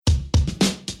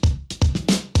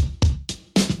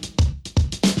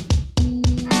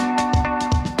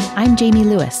I'm Jamie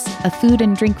Lewis, a food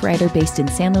and drink writer based in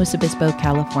San Luis Obispo,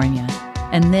 California.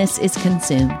 And this is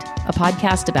Consumed, a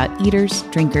podcast about eaters,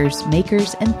 drinkers,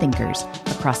 makers, and thinkers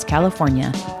across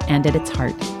California and at its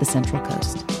heart, the Central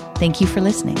Coast. Thank you for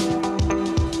listening.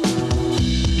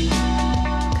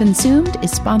 Consumed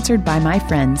is sponsored by my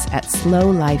friends at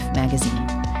Slow Life magazine.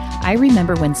 I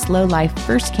remember when Slow Life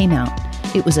first came out.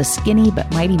 It was a skinny but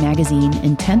mighty magazine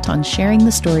intent on sharing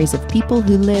the stories of people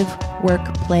who live, work,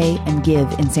 play, and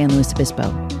give in San Luis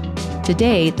Obispo.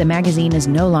 Today, the magazine is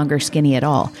no longer skinny at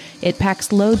all. It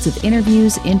packs loads of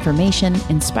interviews, information,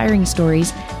 inspiring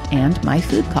stories, and my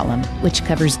food column, which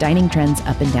covers dining trends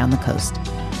up and down the coast.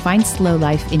 Find Slow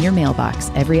Life in your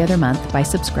mailbox every other month by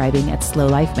subscribing at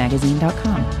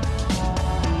slowlifemagazine.com.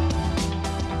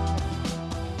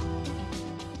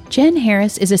 Jen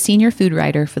Harris is a senior food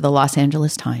writer for the Los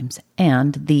Angeles Times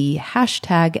and the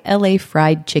hashtag LA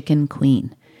Fried Chicken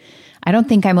Queen. I don't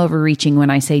think I'm overreaching when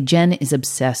I say Jen is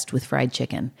obsessed with fried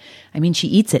chicken. I mean, she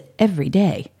eats it every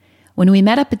day. When we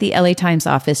met up at the LA Times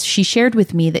office, she shared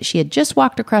with me that she had just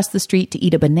walked across the street to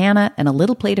eat a banana and a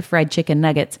little plate of fried chicken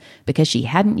nuggets because she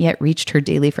hadn't yet reached her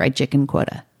daily fried chicken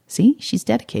quota. See, she's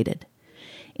dedicated.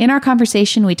 In our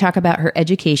conversation, we talk about her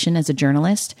education as a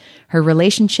journalist, her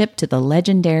relationship to the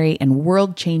legendary and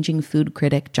world-changing food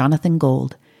critic Jonathan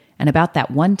Gold, and about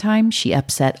that one time she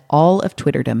upset all of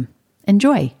Twitterdom.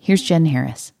 Enjoy. Here's Jen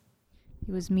Harris.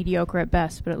 It was mediocre at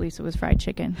best, but at least it was fried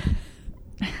chicken.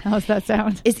 How's that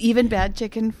sound? Is even bad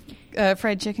chicken,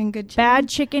 fried chicken, good chicken? Bad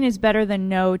chicken is better than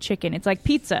no chicken. It's like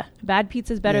pizza. Bad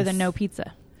pizza is better than no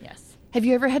pizza. Yes. Have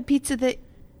you ever had pizza that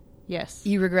Yes.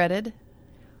 you regretted?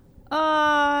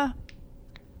 I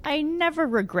never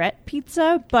regret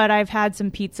pizza, but I've had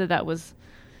some pizza that was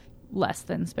less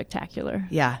than spectacular.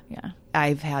 Yeah. Yeah.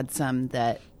 I've had some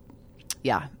that,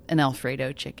 an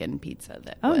Alfredo chicken pizza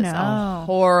that was no. a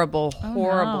horrible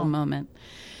moment.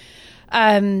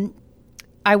 I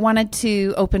wanted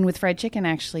to open with fried chicken,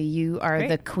 actually. You are Great.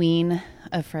 the queen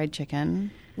of fried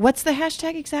chicken. What's the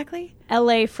hashtag exactly?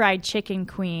 LA Fried Chicken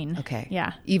Queen. Okay.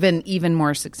 Yeah. Even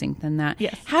more succinct than that.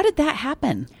 Yes. How did that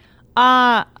happen?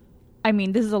 I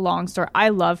mean, this is a long story. I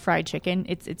love fried chicken.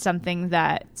 It's something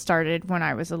that started when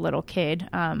I was a little kid.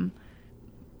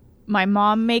 My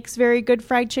mom makes very good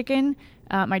fried chicken,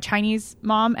 my Chinese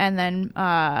mom, and then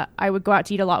I would go out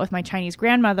to eat a lot with my Chinese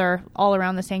grandmother all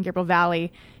around the San Gabriel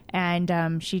Valley,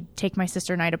 and she'd take my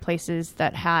sister and I to places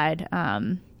that had,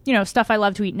 stuff I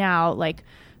love to eat now, like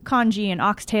congee and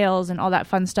oxtails and all that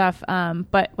fun stuff.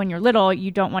 But when you're little, you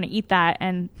don't want to eat that.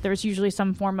 And there's usually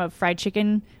some form of fried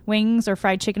chicken wings or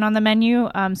fried chicken on the menu.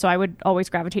 So I would always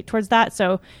gravitate towards that.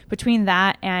 So between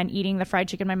that and eating the fried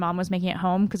chicken my mom was making at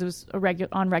home, because it was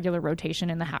on regular rotation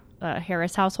in the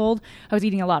Harris household, I was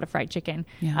eating a lot of fried chicken.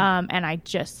 Yeah. And I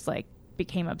just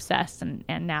became obsessed, and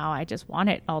now I just want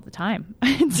it all the time.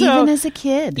 Even as a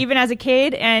kid? Even as a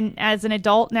kid and as an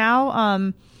adult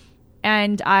now,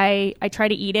 and I try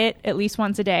to eat it at least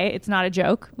once a day. It's not a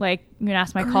joke. Like, you can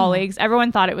ask my colleagues.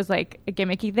 Everyone thought it was like a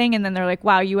gimmicky thing. And then they're like,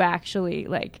 wow, you actually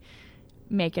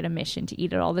make it a mission to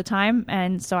eat it all the time.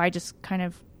 And so I just kind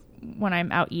of, when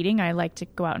I'm out eating, I like to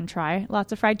go out and try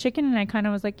lots of fried chicken. And I kind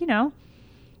of was like,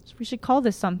 we should call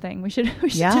this something. We should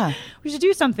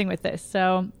do something with this.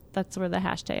 So that's where the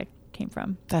hashtag came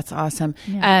from. That's awesome.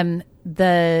 Yeah.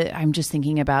 I'm just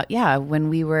thinking about, when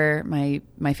we were,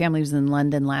 my family was in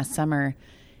London last summer,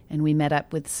 and we met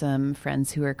up with some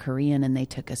friends who are Korean, and they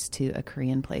took us to a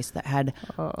Korean place that had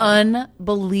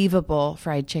unbelievable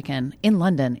fried chicken in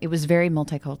London. It was very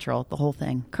multicultural, the whole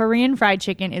thing. Korean fried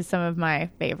chicken is some of my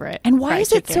favorite. And why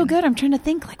is it so good? I'm trying to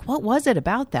think, what was it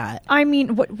about that? I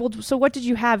mean, so what did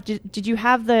you have? Did you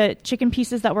have the chicken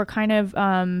pieces that were kind of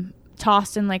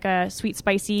tossed in like a sweet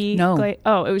spicy? No.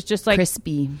 It was just like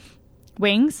crispy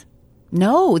wings.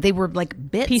 No, they were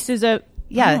like bits, pieces of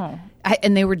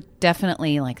and they were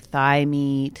definitely like thigh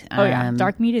meat.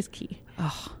 Dark meat is key.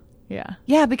 Oh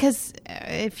yeah, because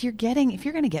if you're going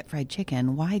to get fried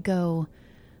chicken, why go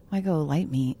light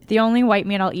meat? The only white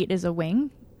meat I'll eat is a wing.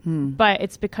 But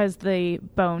it's because the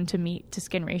bone to meat to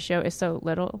skin ratio is so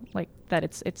little, like that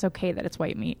it's okay that it's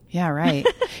white meat. Yeah, right.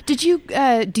 Do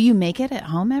you make it at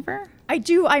home ever? I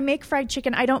do. I make fried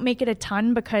chicken. I don't make it a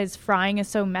ton because frying is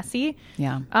so messy.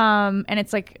 Yeah. And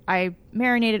it's like I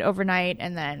marinate it overnight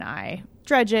and then I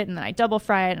dredge it and then I double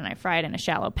fry it and I fry it in a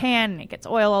shallow pan and it gets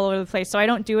oil all over the place. So I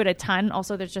don't do it a ton.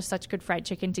 Also, there's just such good fried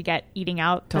chicken to get eating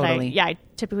out. Totally. I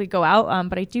typically go out,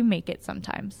 but I do make it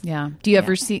sometimes. Yeah. Do you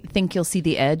ever think you'll see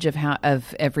the edge of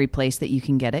every place that you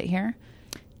can get it here?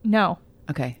 No.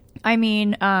 Okay. I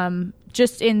mean,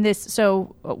 just in this.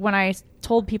 So when I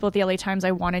told people at the LA Times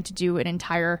I wanted to do an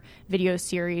entire video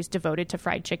series devoted to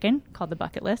fried chicken called The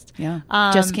Bucket List. Yeah.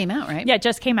 Just came out, right? Yeah, it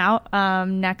just came out.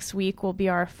 Next week will be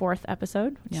our 4th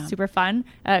episode, which is super fun.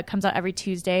 It comes out every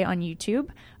Tuesday on YouTube.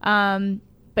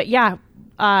 But yeah,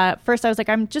 first I was like,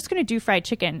 I'm just going to do fried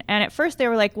chicken. And at first they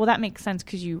were like, well, that makes sense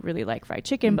because you really like fried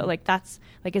chicken. But like, that's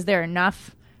like, is there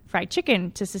enough fried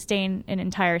chicken to sustain an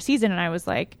entire season? And I was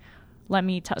like,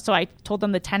 so I told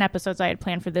them the 10 episodes I had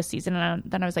planned for this season. And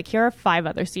then I was like, here are 5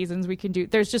 other seasons we can do.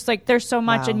 There's just like, there's so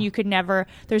much. Wow. And you could never,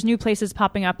 there's new places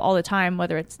popping up all the time,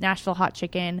 whether it's Nashville hot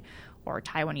chicken or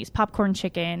Taiwanese popcorn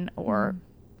chicken or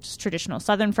just traditional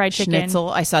Southern fried chicken. Schnitzel.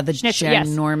 I saw the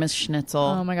ginormous schnitzel.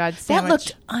 Oh my God. That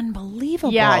looked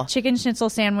unbelievable. Yeah. Chicken schnitzel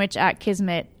sandwich at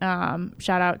Kismet.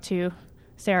 Shout out to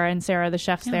Sarah and Sarah, the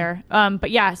chefs there.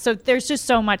 But yeah, so there's just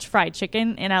so much fried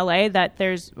chicken in LA that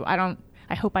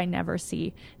I hope I never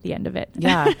see the end of it.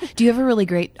 Yeah. Do you have a really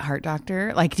great heart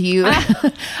doctor? Like, do you?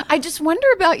 I just wonder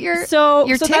about your so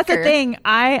ticker. That's the thing.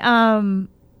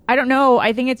 I don't know.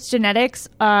 I think it's genetics.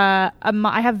 I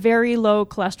have very low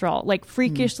cholesterol, like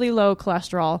freakishly low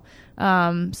cholesterol.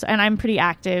 And I'm pretty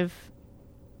active.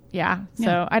 Yeah.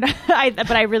 So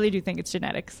but I really do think it's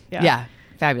genetics. Yeah. Yeah.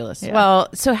 Fabulous. Yeah. Well,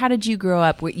 so how did you grow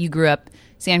up? You grew up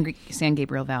San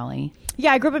Gabriel Valley.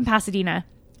 Yeah, I grew up in Pasadena.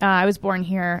 I was born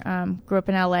here, grew up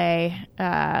in LA,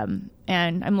 and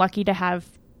I'm lucky to have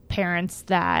parents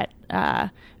that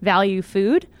value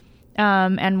food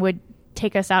and would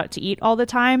take us out to eat all the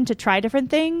time to try different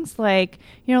things. Like,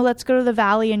 let's go to the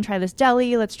Valley and try this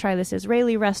deli. Let's try this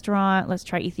Israeli restaurant. Let's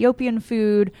try Ethiopian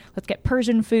food. Let's get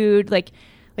Persian food. Like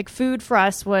food for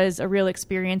us was a real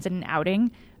experience and an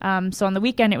outing. So on the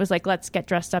weekend, it was like, let's get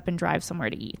dressed up and drive somewhere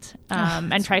to eat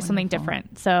and try something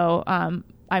different. So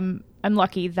I'm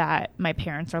lucky that my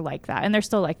parents are like that, and they're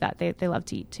still like that. They love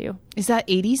to eat too. Is that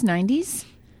 80s, 90s?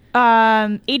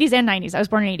 80s and 90s. I was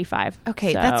born in 85.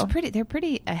 Okay, so. That's pretty. They're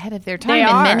pretty ahead of their time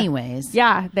in many ways.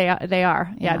 Yeah, they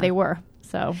are. Yeah, they were.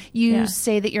 So you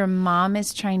say that your mom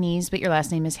is Chinese, but your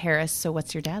last name is Harris. So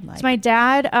what's your dad like? So my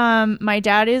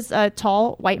dad is a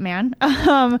tall white man.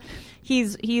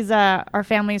 He's our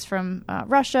family's from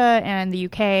Russia and the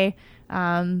UK,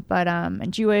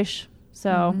 and Jewish.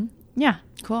 So yeah.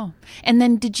 Cool. And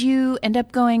then did you end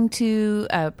up going to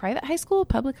a private high school,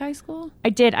 public high school? I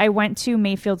did. I went to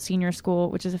Mayfield Senior School,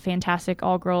 which is a fantastic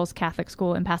all-girls Catholic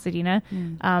school in Pasadena.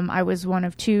 I was one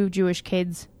of 2 Jewish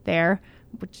kids there,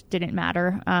 which didn't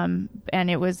matter. And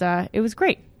it was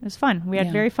great. It was fun. We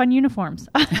had very fun uniforms.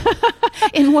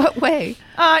 In what way?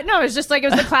 No, it was just like, it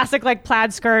was the classic like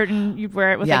plaid skirt, and you'd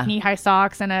wear it with like knee-high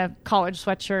socks and a college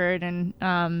sweatshirt,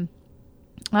 and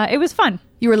it was fun.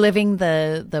 You were living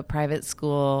the private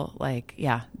school,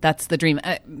 that's the dream.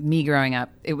 Me growing up,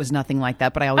 it was nothing like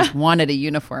that, but I always wanted a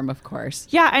uniform, of course.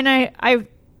 Yeah, and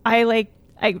I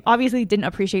obviously didn't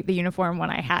appreciate the uniform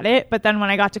when I had it, but then when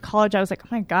I got to college, I was like, oh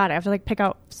my God, I have to pick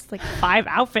out 5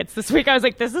 outfits this week. I was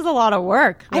like, this is a lot of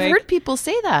work. I've heard people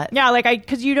say that. Yeah,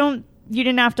 because you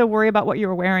didn't have to worry about what you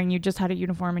were wearing. You just had a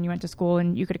uniform and you went to school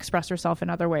and you could express yourself in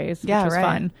other ways, which was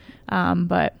fun.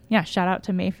 But yeah, shout out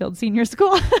to Mayfield Senior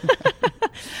School.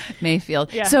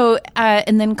 Mayfield. Yeah. So,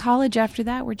 and then college after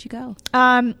that, where'd you go?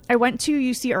 I went to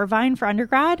UC Irvine for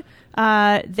undergrad.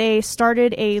 They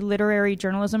started a literary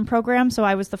journalism program, so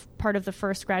I was part of the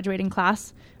first graduating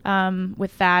class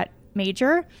with that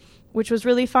major, which was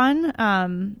really fun.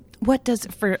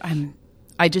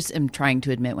 I just am trying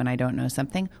to admit when I don't know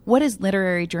something. What is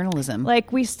literary journalism?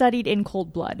 We studied in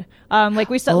cold blood.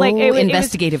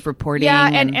 Investigative reporting. Yeah,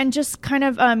 and just kind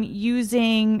of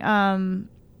using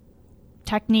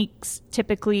techniques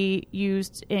typically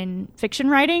used in fiction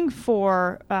writing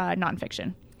for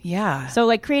nonfiction. Yeah.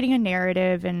 So creating a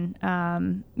narrative, and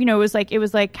it was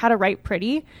like how to write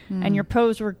pretty, and your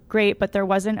prose were great, but there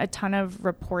wasn't a ton of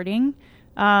reporting,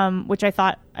 which I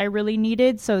thought I really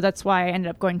needed. So that's why I ended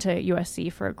up going to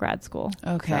USC for grad school.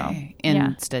 Okay.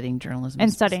 Studying journalism.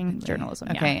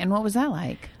 Okay. And what was that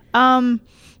like?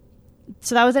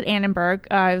 So that was at Annenberg.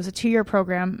 It was a 2-year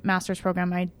program, master's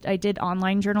program. I did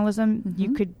online journalism.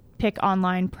 You could pick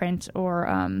online, print,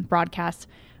 or broadcast.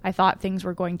 I thought things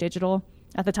were going digital.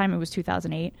 At the time, it was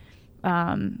 2008.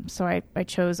 So I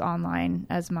chose online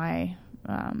as my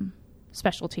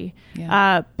specialty.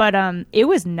 Yeah. But it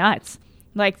was nuts.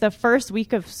 The first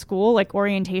week of school,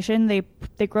 orientation, they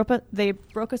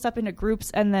broke us up into groups,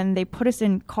 and then they put us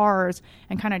in cars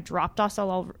and kind of dropped us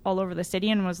all over the city,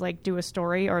 and was do a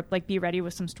story, or be ready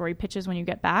with some story pitches when you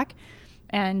get back.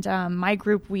 And my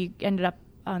group, we ended up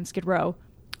on Skid Row.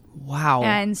 Wow.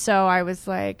 And so I was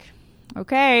like,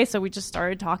 okay. So we just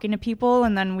started talking to people,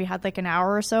 and then we had like an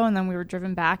hour or so, and then we were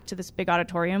driven back to this big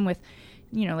auditorium with,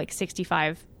 like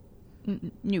 65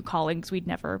 new colleagues we'd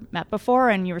never met before,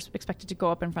 and you were expected to go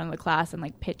up in front of the class and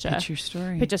like pitch a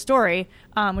story, which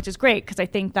is great because I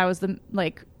think that was the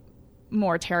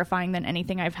more terrifying than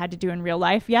anything I've had to do in real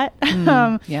life yet.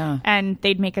 Yeah. And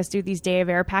they'd make us do these day of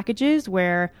air packages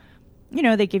where,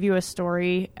 they give you a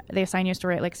story, they assign you a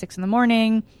story at like 6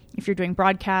 a.m. If you're doing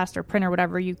broadcast or print or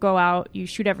whatever, you go out, you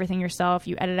shoot everything yourself,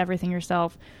 you edit everything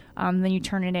yourself, then you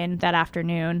turn it in that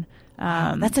afternoon.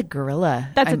 Wow, that's a guerrilla.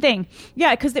 That's a thing.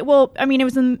 Yeah, because it was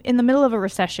in the middle of a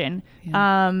recession.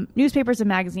 Yeah. Newspapers and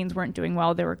magazines weren't doing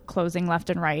well. They were closing left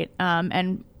and right.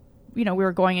 And, we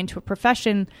were going into a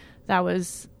profession that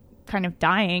was kind of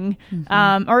dying,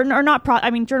 or not.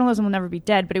 Journalism will never be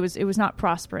dead, but it was not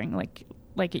prospering like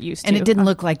it used to. And it didn't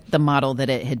look like the model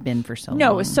that it had been for so long.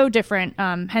 No, it was so different.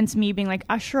 Hence me being like,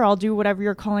 sure, I'll do whatever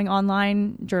you're calling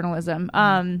online journalism.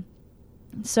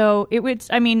 So it would,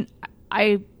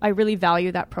 I really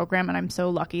value that program, and I'm so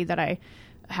lucky that I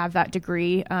have that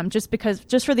degree, just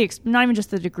for not even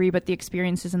just the degree, but the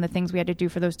experiences and the things we had to do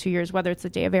for those 2 years, whether it's the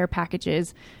day of air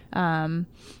packages,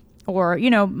 or,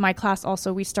 my class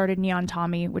also, we started Neon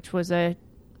Tommy, which was a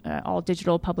all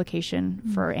digital publication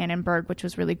for Annenberg, which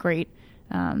was really great.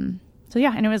 So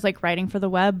yeah, and it was like writing for the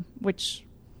web, which,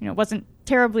 wasn't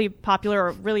terribly popular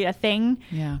or really a thing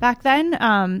back then.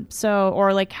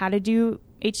 Or like how to do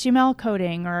HTML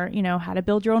coding, or, how to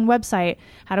build your own website,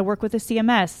 how to work with a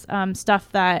CMS, stuff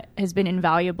that has been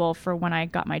invaluable for when I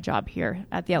got my job here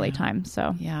at the LA Times.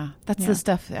 So that's the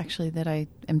stuff actually that I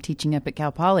am teaching up at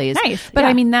Cal Poly. Nice.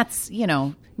 But that's,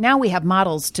 now we have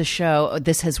models to show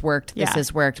this has worked, this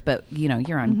has worked, but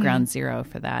you're on ground zero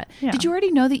for that. Yeah. Did you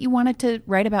already know that you wanted to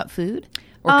write about food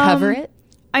or cover it?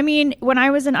 When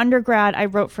I was an undergrad, I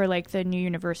wrote for like the New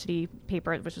University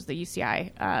paper, which was the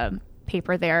UCI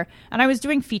paper there, and I was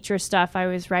doing feature stuff. I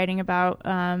was writing about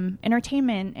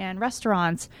entertainment and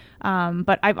restaurants,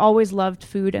 but I've always loved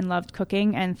food and loved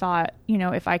cooking, and thought,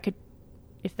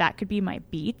 if that could be my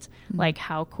beat, like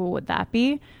how cool would that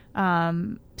be?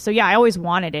 So yeah, I always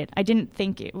wanted it. I didn't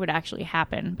think it would actually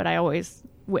happen, but I always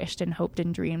wished and hoped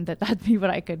and dreamed that that'd be what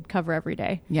I could cover every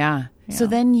day. Yeah. So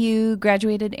then you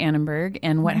graduated Annenberg,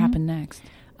 and what happened next?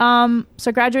 So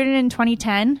I graduated in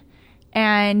 2010,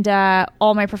 and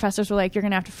all my professors were like, "You're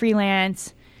gonna have to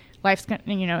freelance. Life's gonna,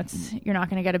 you're not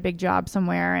gonna get a big job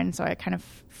somewhere." And so I kind of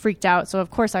freaked out. So of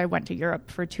course I went to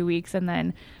Europe for 2 weeks, and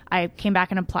then I came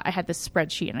back and applied. I had this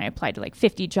spreadsheet, and I applied to like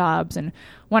 50 jobs, and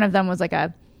one of them was like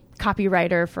a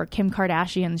copywriter for Kim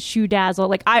Kardashian's Shoe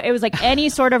Dazzle. It was like any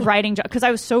sort of writing job, because I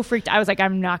was so freaked. I was like,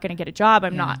 I'm not going to get a job.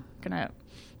 I'm going to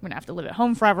have to live at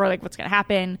home forever. Like, what's going to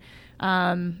happen?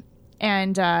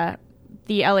 And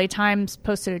the LA Times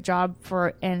posted a job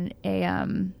for an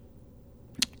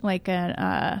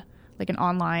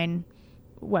online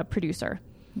web producer.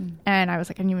 And I was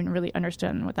like, I didn't even really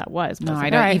understand what that was. But I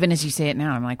don't. Even as you say it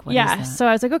now, I'm like, what is that? So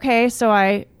I was like, okay. So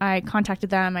I contacted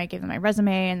them. I gave them my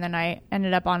resume, and then I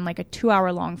ended up on like a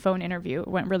 2-hour-long phone interview. It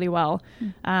went really well.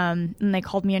 And they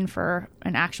called me in for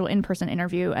an actual in-person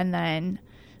interview. And then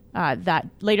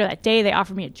later that day, they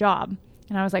offered me a job.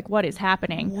 And I was like, what is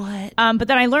happening? What? But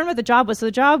then I learned what the job was. So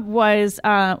the job was,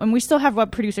 and we still have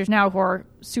web producers now who are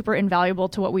super invaluable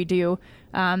to what we do.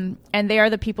 And they are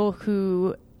the people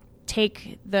who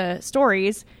take the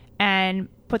stories and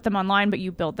put them online, but you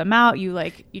build them out. You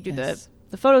do the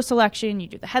photo selection, you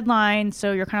do the headline.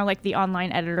 So you're kind of like the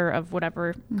online editor of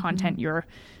whatever content you're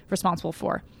responsible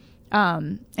for.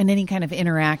 And any kind of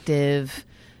interactive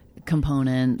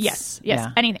components. Yes.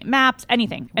 Yeah. Anything, maps,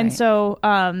 anything. Right. And so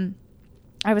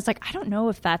I was like, I don't know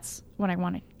if that's what I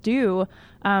want to do.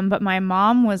 But my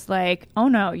mom was like, oh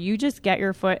no, you just get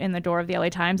your foot in the door of the LA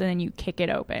Times and then you kick it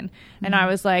open. And I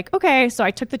was like, okay. So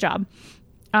I took the job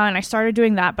and I started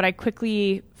doing that, but I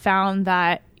quickly found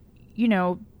that,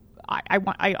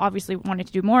 I obviously wanted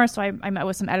to do more. So I met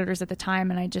with some editors at the time,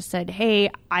 and I just said, hey,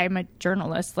 I'm a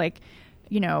journalist. I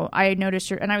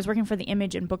noticed and I was working for the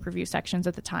image and book review sections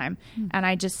at the time. And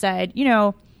I just said,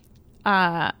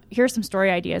 here's some story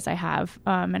ideas I have.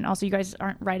 And also, you guys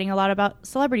aren't writing a lot about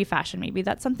celebrity fashion. Maybe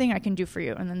that's something I can do for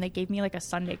you. And then they gave me like a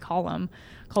Sunday column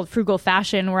called Frugal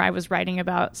Fashion, where I was writing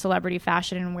about celebrity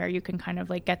fashion and where you can kind of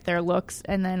like get their looks.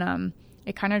 And then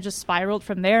it kind of just spiraled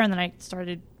from there. And then I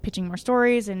started pitching more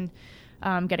stories and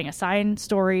getting assigned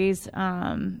stories.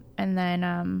 And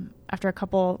then after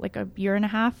a year and a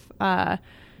half,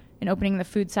 in opening the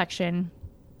food section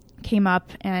came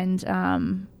up, and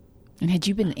had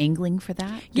you been angling for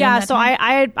that? Yeah, so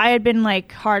I had been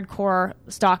like hardcore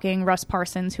stalking Russ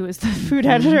Parsons, who was the food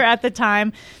editor at the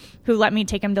time. who let me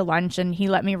take him to lunch, and he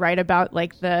let me write about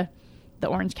like the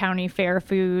Orange County Fair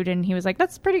food, and he was like,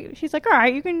 that's pretty, he's like, all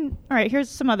right, here's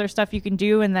some other stuff you can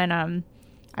do. And then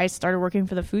I started working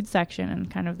for the food section, and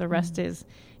kind of the rest is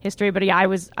history. But yeah, I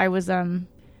was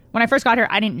when I first got here,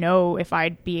 I didn't know if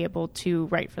I'd be able to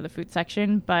write for the food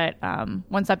section, but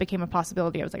once that became a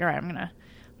possibility, I was like, all right, I'm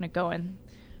gonna go and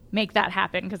make that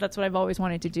happen, because that's what I've always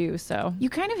wanted to do. So you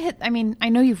kind of hit, I mean, I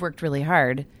know you've worked really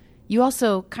hard. You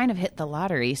also kind of hit the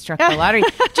lottery, struck the lottery,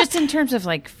 just in terms of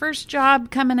like first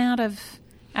job coming out of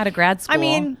grad school. I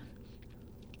mean,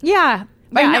 yeah.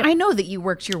 I know that you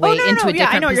worked your way into a different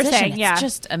I know what position. you're saying. Yeah. It's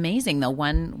just amazing, though,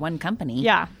 one company.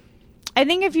 Yeah. I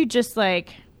think if you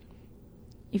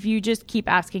just keep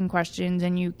asking questions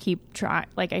and you keep trying,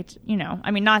 I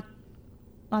mean, not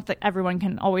that everyone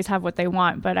can always have what they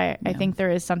want, but I think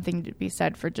there is something to be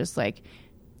said for just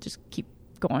keep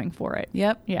going for it.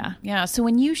 Yep. Yeah. Yeah. So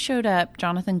when you showed up,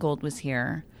 Jonathan Gold was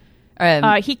here.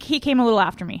 He came a little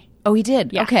after me. Oh, he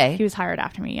did? Yeah. Okay. He was hired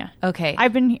after me, yeah. Okay.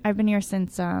 I've been here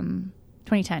since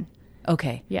 2010.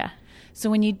 Okay. Yeah. So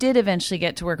when you did eventually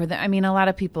get to work with him, I mean, a lot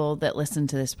of people that listen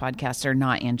to this podcast are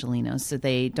not Angelenos, so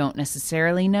they don't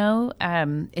necessarily know.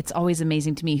 It's always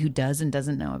amazing to me who does and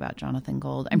doesn't know about Jonathan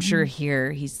Gold. I'm sure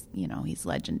here he's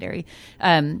legendary.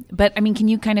 But I mean, can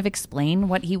you kind of explain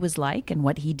what he was like and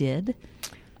what he did?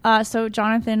 So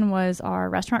Jonathan was our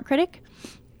restaurant critic,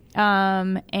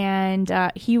 and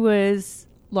he was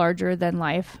larger than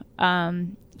life.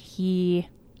 And he'd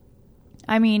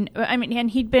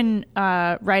been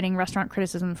writing restaurant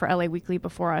criticism for LA Weekly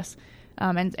before us,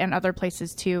 and other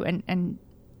places too. And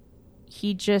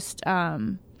he just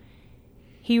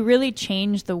he really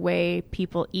changed the way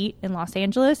people eat in Los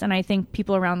Angeles, and I think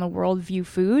people around the world view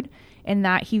food. In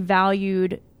that he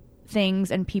valued things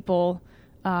and people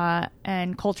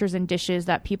and cultures and dishes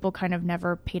that people kind of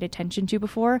never paid attention to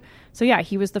before. So yeah,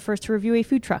 he was the first to review a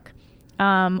food truck.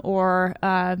 Or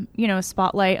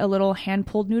spotlight a little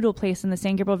hand-pulled noodle place in the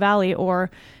San Gabriel Valley,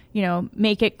 or,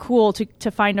 make it cool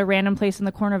to find a random place in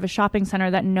the corner of a shopping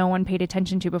center that no one paid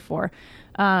attention to before.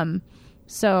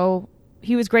 So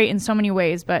he was great in so many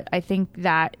ways, but I think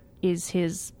that is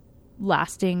his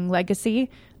lasting legacy.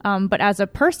 But as a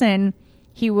person,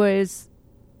 he was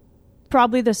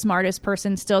probably the smartest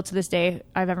person still to this day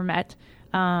I've ever met.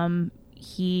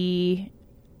 He...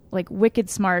 wicked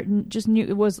smart, just knew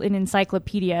it was an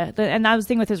encyclopedia. And that was the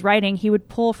thing with his writing. He would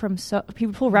pull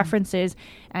references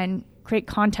and create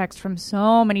context from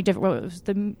so many different,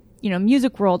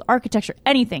 music world, architecture,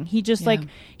 anything. He just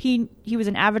he was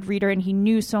an avid reader, and he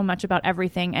knew so much about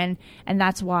everything. And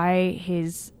that's why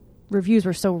his reviews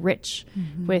were so rich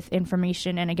with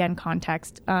information and, again,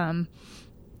 context.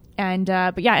 And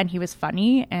he was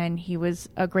funny, and he was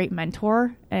a great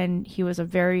mentor, and he was a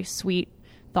very sweet,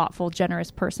 thoughtful,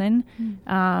 generous person.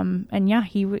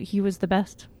 He was the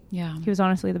best. Yeah. He was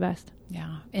honestly the best.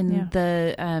 Yeah. In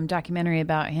the documentary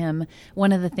about him,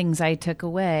 one of the things I took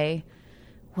away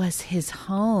was his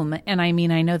home. And I mean,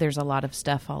 I know there's a lot of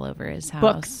stuff all over his house.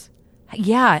 Books.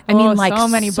 Yeah. So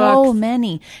many books.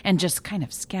 Many, and just kind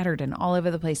of scattered and all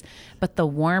over the place. But the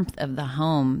warmth of the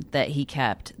home that he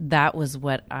kept, that was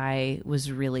what I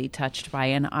was really touched by.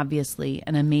 And obviously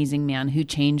an amazing man who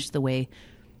changed the way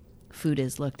food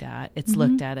is looked at. It's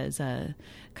looked at as a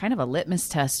kind of a litmus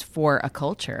test for a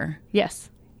culture. Yes.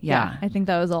 Yeah. I think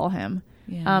that was all him.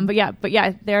 Yeah.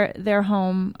 Their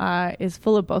home is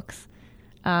full of books.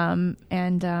 That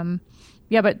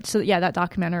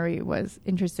documentary was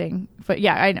interesting. But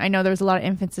yeah, I know there was a lot of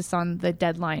emphasis on the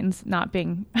deadlines not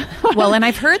being well, and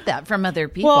I've heard that from other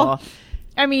people. Well,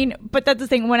 I mean, but that's the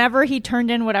thing. Whenever he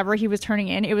turned in whatever he was turning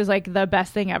in, it was like the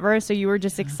best thing ever. So you were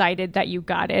just excited that you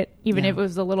got it, even if it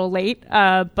was a little late.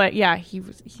 But yeah,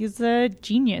 he's a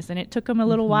genius, and it took him a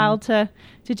little while to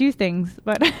do things.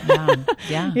 But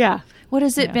yeah. What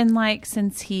has it been like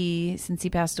since he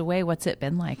passed away? What's it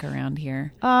been like around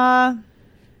here? I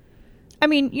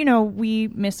mean, we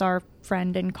miss our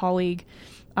friend and colleague.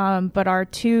 But our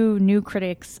two new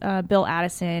critics, Bill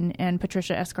Addison and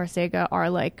Patricia Escarcega,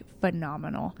 are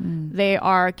phenomenal. They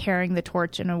are carrying the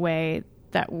torch in a way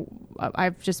that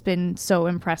I've just been so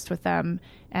impressed with them,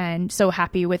 and so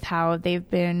happy with how they've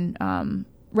been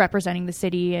representing the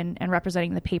city and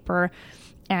representing the paper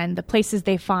and the places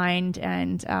they find.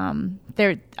 And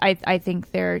I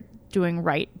think they're doing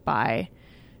right by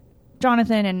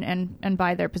Jonathan and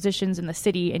by their positions in the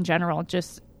city in general.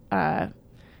 Just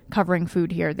covering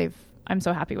food here, I'm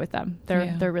so happy with them.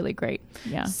 They're really great.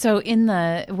 Yeah. So and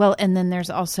then there's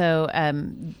also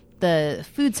the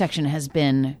food section has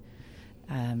been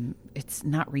it's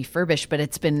not refurbished, but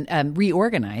it's been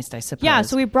reorganized, I suppose. Yeah,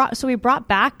 so we brought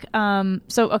back from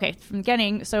the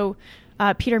beginning. So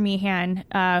Peter Meehan,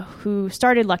 who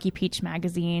started Lucky Peach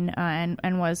magazine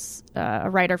and was a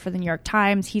writer for the New York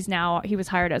Times, he was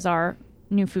hired as our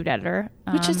new food editor,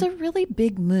 which is a really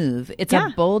big move. It's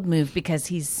a bold move because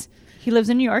he lives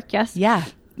in New York. Yes. Yeah.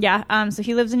 Yeah. So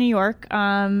he lives in New York.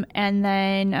 And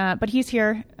then, but he's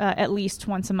here at least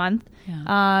once a month,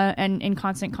 and in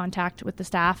constant contact with the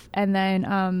staff. And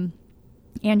then,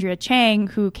 Andrea Chang,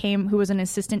 who was an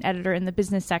assistant editor in the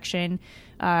business section,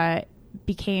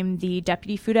 became the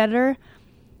deputy food editor.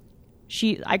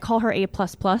 I call her A++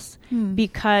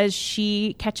 because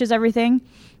she catches everything.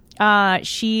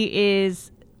 She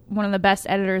is one of the best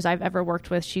editors I've ever worked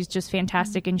with. She's just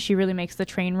fantastic, and she really makes the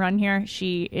train run here.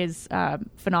 She is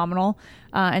phenomenal.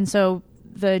 And so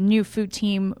the new food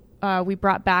team, we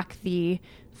brought back the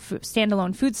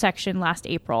standalone food section last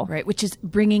April. Right, which is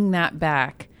bringing that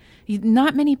back.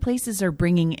 Not many places are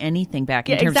bringing anything back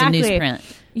in terms of newsprint.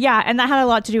 Yeah, and that had a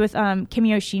lot to do with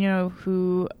Kimmy Oshino,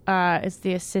 who is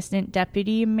the assistant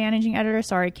deputy managing editor.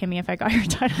 Sorry, Kimmy, if I got your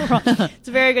title wrong. It's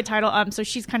a very good title. So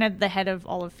she's kind of the head of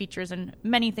all of features and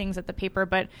many things at the paper,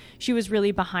 but she was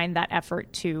really behind that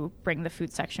effort to bring the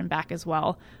food section back as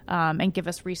well, and give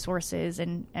us resources.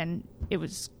 And it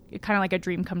was kind of like a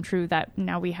dream come true that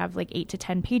now we have like 8 to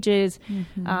 10 pages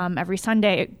every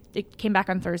Sunday. It came back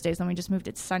on Thursdays, then we just moved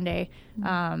it to Sunday.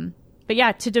 But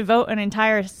yeah, to devote an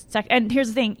entire and here's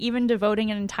the thing, even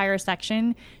devoting an entire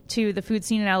section to the food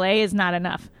scene in LA is not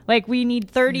enough. Like, we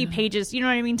need 30 pages, you know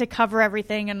what I mean, to cover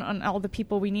everything and all the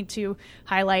people we need to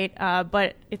highlight.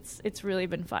 But it's really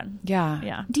been fun.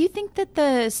 Yeah. Do you think that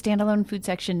the standalone food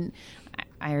section,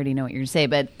 I already know what you're going to say,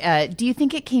 but do you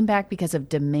think it came back because of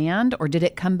demand, or did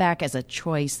it come back as a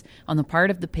choice on the part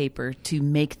of the paper to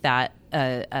make that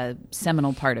a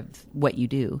seminal part of what you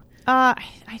do? I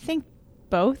think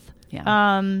both.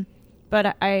 Yeah.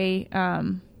 But I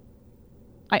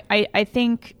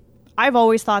think I've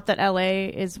always thought that LA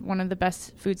is one of the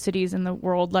best food cities in the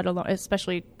world, let alone,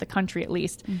 especially the country at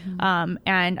least.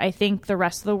 And I think the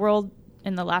rest of the world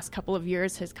in the last couple of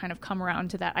years has kind of come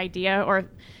around to that idea,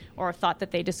 or thought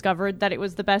that they discovered that it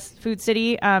was the best food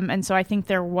city. And so I think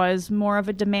there was more of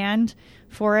a demand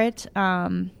for it.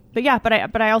 But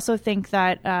I also think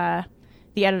that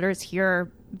the editors here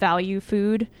value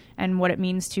food and what it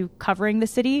means to covering the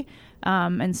city.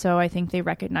 And so I think they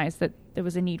recognize that there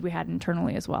was a need we had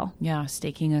internally as well. Yeah,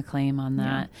 staking a claim on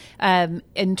that. Yeah.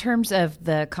 In terms of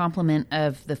the complement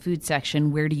of the food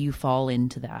section, where do you fall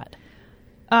into that?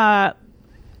 I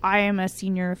am a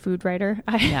senior food writer.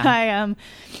 I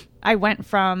went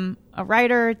from a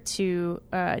writer to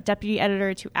a deputy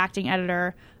editor to acting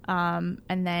editor. And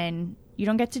then you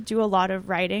don't get to do a lot of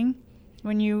writing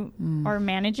when you are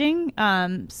managing.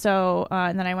 And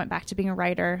then I went back to being a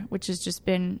writer, which has just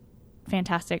been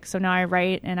fantastic. So now I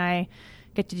write and I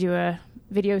get to do a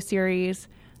video series.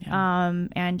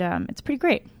 And it's pretty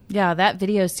great. Yeah, that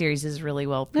video series is really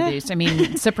well produced. I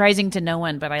mean, surprising to no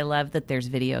one, but I love that there's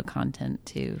video content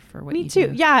too for what you do. Me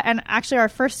too. Yeah, and actually our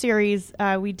first series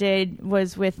we did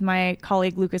was with my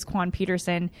colleague Lucas Kwan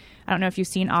Peterson. I don't know if you've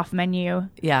seen Off Menu.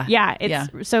 Yeah.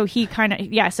 So he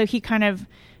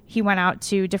went out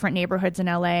to different neighborhoods in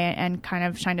LA and kind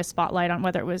of shined a spotlight on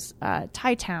whether it was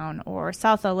Thai Town or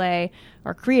South LA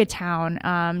or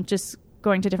Koreatown, just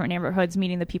going to different neighborhoods,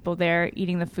 meeting the people there,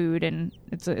 eating the food, and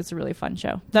it's a really fun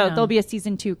show. So there'll be a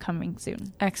season 2 coming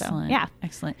soon. Excellent. So,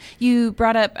 excellent. You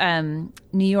brought up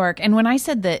New York, and when I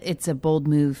said that it's a bold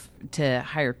move to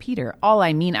hire Peter,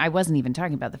 I wasn't even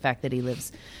talking about the fact that he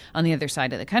lives on the other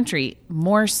side of the country,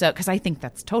 more so because I think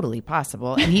that's totally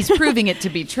possible, and he's proving it to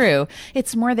be true.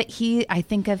 It's more that I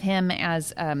think of him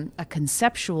as a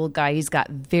conceptual guy. He's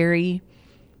got very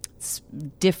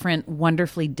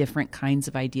wonderfully different kinds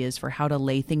of ideas for how to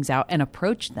lay things out and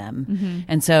approach them.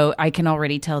 And so I can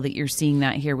already tell that you're seeing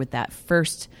that here with that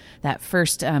first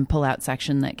pull-out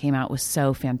section that came out was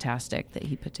so fantastic that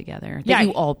he put together, that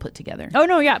you all put together. Oh,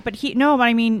 no, yeah. But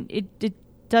I mean, it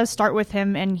does start with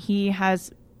him, and he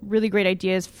has really great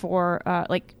ideas for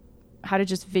like how to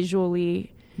just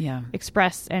visually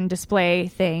express and display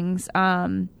things.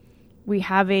 We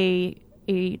have a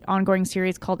ongoing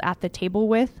series called At the Table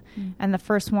With, and the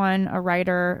first one, a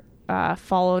writer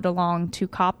followed along 2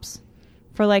 cops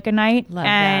for like a night. Love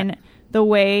and that. The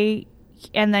way,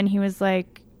 and then he was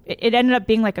like, it ended up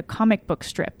being like a comic book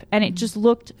strip, and it just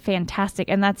looked fantastic.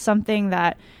 And that's something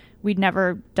that we'd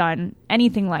never done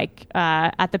anything like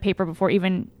at the paper before,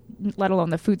 even let alone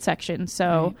the food section.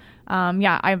 So,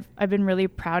 I've been really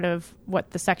proud of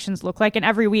what the sections look like. And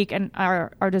every week, and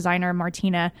our designer,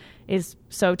 Martina, is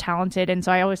so talented. And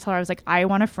so I always tell her, I was like, I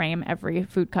want to frame every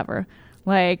food cover.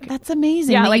 Like, that's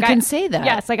amazing. Yeah, like you can say that.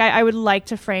 Yes, like I would like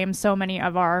to frame so many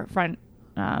of our front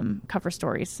cover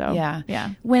stories. So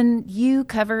yeah. When you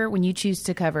choose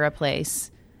to cover a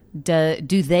place, do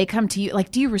they come to you?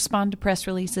 Like, do you respond to press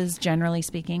releases, generally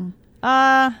speaking?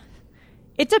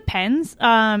 It depends.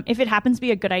 If it happens to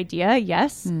be a good idea,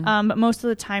 yes. But most of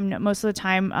the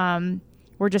time,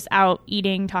 we're just out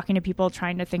eating, talking to people,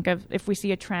 trying to think of if we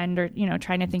see a trend or,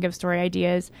 trying to think of story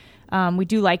ideas. We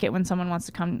do like it when someone wants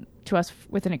to come to us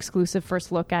with an exclusive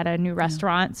first look at a new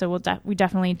restaurant. So we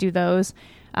definitely do those.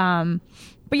 But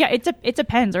yeah, it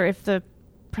depends. Or if the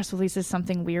press release is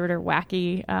something weird or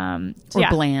wacky, or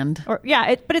bland, but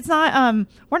it's not.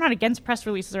 We're not against press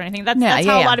releases or anything. That's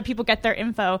how a lot of people get their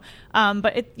info.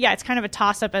 But it's kind of a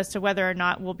toss up as to whether or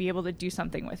not we'll be able to do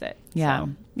something with it. Yeah, so,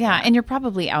 and you're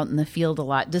probably out in the field a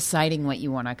lot, deciding what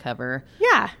you want to cover.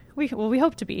 Yeah, we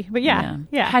hope to be, but yeah.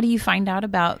 How do you find out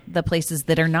about the places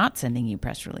that are not sending you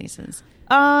press releases?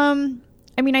 I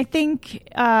mean, I think.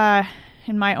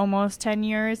 In my almost 10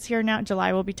 years here now,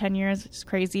 July will be 10 years, which is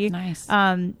crazy. Nice.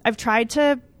 I've tried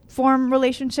to form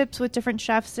relationships with different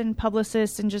chefs and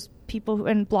publicists and just people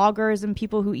and bloggers and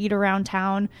people who eat around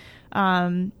town.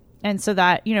 And so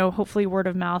that, hopefully word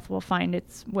of mouth will find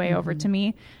its way over to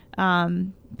me.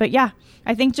 But yeah,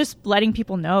 I think just letting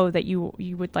people know that you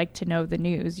would like to know the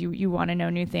news, you want to know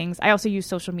new things. I also use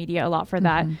social media a lot for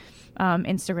that.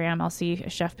 Instagram, I'll see a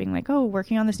chef being like, oh,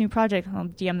 working on this new project. I'll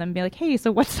DM them and be like, hey,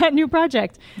 so what's that new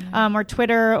project? Or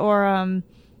Twitter or,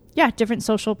 different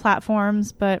social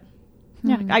platforms. But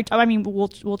I mean,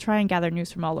 we'll try and gather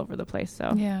news from all over the place.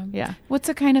 So yeah. What's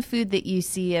the kind of food that you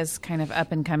see as kind of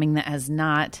up and coming that has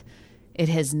not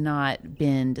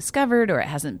been discovered or it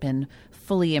hasn't been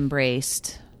fully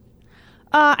embraced?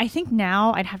 I think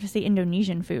now I'd have to say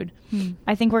Indonesian food.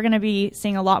 I think we're going to be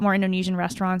seeing a lot more Indonesian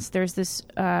restaurants. There's this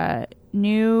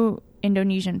new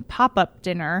Indonesian pop-up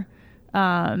dinner.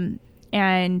 And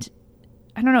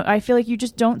I don't know. I feel like you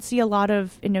just don't see a lot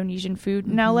of Indonesian food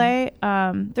in LA.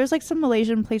 There's like some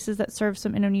Malaysian places that serve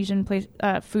some Indonesian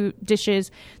food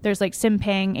dishes. There's like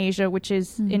Simpang Asia, which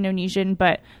is Indonesian,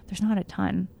 but there's not a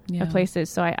ton of places.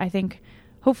 So I think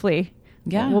hopefully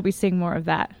we'll be seeing more of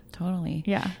that. Totally.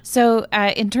 Yeah. So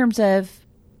in terms of,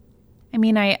 I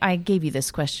mean, I gave you this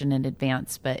question in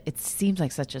advance, but it seems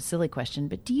like such a silly question,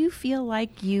 but do you feel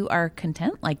like you are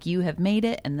content, like you have made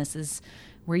it and this is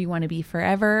where you want to be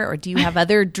forever? Or do you have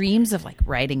other dreams of like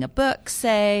writing a book,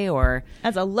 say, or?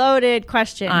 That's a loaded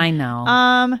question. I know.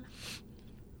 I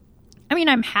mean,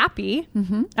 I'm happy.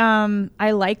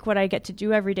 I like what I get to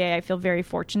do every day. I feel very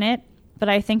fortunate, but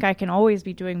I think I can always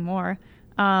be doing more.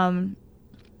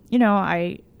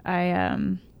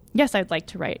 Yes, I'd like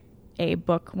to write a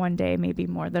book one day, maybe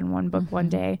more than one book one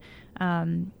day.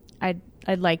 I'd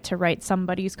like to write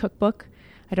somebody's cookbook.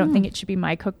 I don't think it should be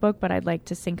my cookbook, but I'd like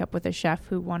to sync up with a chef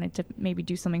who wanted to maybe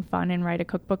do something fun and write a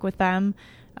cookbook with them.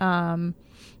 I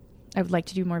would like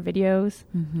to do more videos.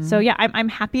 So yeah, I'm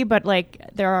happy, but like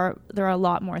there are a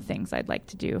lot more things I'd like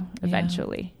to do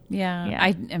eventually. Yeah.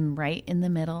 I am right in the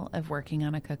middle of working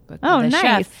on a cookbook with a nice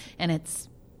chef, and it's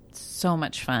so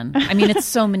much fun. I mean, it's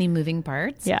so many moving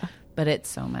parts. Yeah. But it's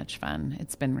so much fun.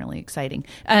 It's been really exciting.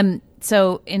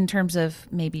 So in terms of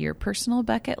maybe your personal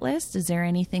bucket list, is there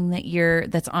anything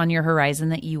that's on your horizon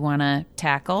that you want to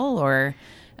tackle, or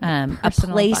a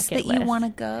place that you want to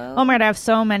go? Oh my God, I have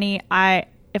so many.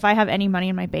 If I have any money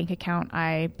in my bank account,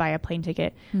 I buy a plane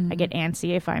ticket. I get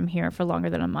antsy if I'm here for longer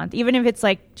than a month, even if it's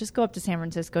like just go up to San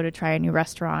Francisco to try a new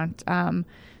restaurant.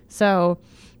 So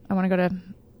I want to go to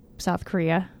South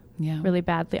Korea. Really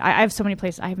badly. I have so many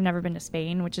places. I have never been to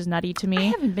Spain, which is nutty to me.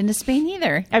 I haven't been to Spain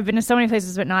either. I've been to so many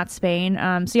places, but not Spain.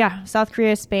 So yeah, South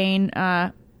Korea, Spain,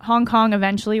 Hong Kong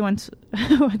eventually once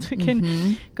we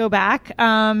can go back.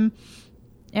 I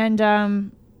would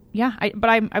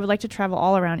like to travel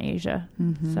all around Asia.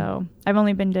 So I've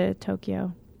only been to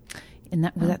Tokyo. And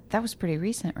that was pretty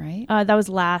recent, right? That was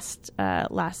last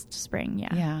spring.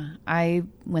 Yeah. Yeah. I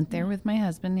went there with my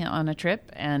husband on a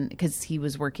trip, and because he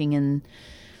was working and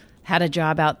had a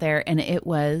job out there, and it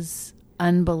was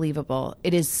unbelievable.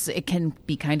 It can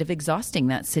be kind of exhausting.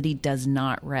 That city does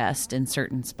not rest in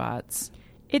certain spots.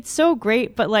 It's so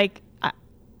great, but like, I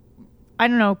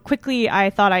don't know, quickly I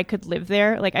thought I could live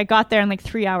there. Like I got there and like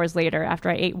 3 hours later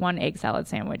after I ate one egg salad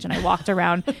sandwich and I walked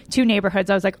around 2 neighborhoods,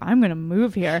 I was like, I'm going to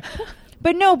move here.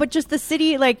 But just the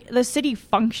city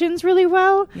functions really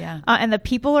well. Yeah. And the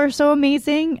people are so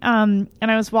amazing. And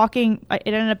I was walking,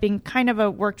 it ended up being kind of a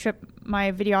work trip.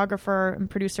 my videographer and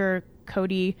producer,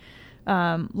 Cody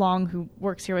Long, who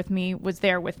works here with me, was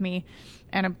there with me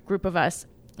and a group of us.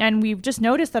 And we've just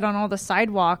noticed that on all the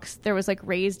sidewalks, there was like a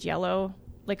raised yellow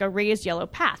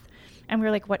path. And we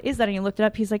were like, what is that? And he looked it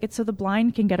up. He's like, it's so the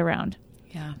blind can get around.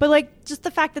 Yeah. But like just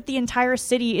the fact that the entire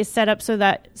city is set up so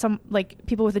that some like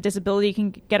people with a disability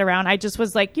can get around. I just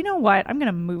was like, you know what? I'm going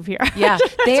to move here. Yeah.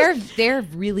 They're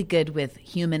really good with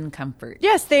human comfort.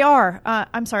 Yes, they are.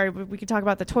 I'm sorry. We could talk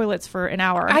about the toilets for an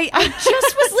hour. I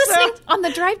just was listening on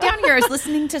the drive down here. I was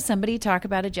listening to somebody talk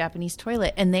about a Japanese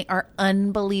toilet, and they are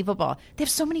unbelievable. They have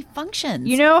so many functions.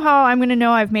 You know how I'm going to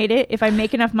know I've made it? If I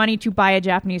make enough money to buy a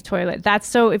Japanese toilet. That's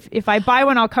so if I buy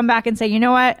one, I'll come back and say, you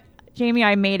know what? Jamie,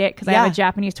 I made it because I have a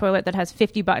Japanese toilet that has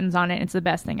 50 buttons on it. It's the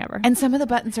best thing ever. And some of the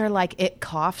buttons are like, it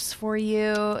coughs for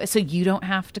you, so you don't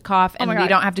have to cough, and you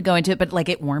don't have to go into it, but like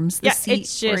it warms the seat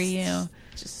for you.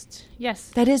 Yes.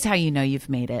 That is how you know you've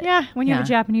made it. Yeah, when you have a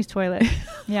Japanese toilet.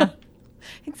 Yeah.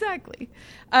 Exactly.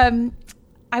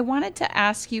 I wanted to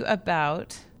ask you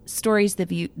about stories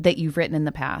that you've written in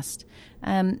the past.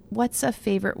 What's a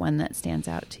favorite one that stands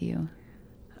out to you?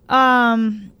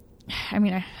 I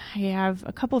mean, I have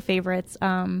a couple favorites.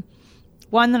 One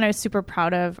that I was super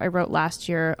proud of, I wrote last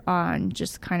year on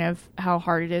just kind of how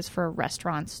hard it is for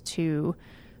restaurants to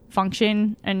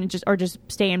function and just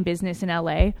stay in business in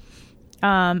LA.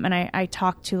 And I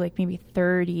talked to like maybe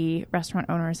 30 restaurant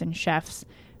owners and chefs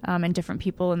and different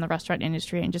people in the restaurant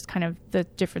industry, and just kind of the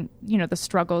different, the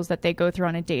struggles that they go through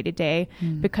on a day to day.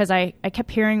 Because I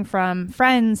kept hearing from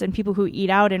friends and people who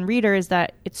eat out and readers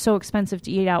that it's so expensive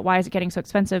to eat out. Why is it getting so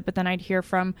expensive? But then I'd hear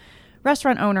from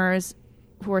restaurant owners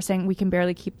who are saying we can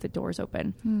barely keep the doors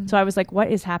open. So I was like, what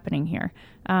is happening here?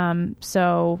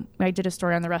 So I did a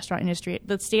story on the restaurant industry,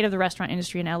 the state of the restaurant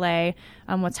industry in LA,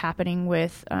 what's happening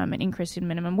with an increase in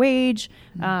minimum wage.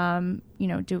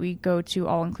 Do we go to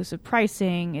all-inclusive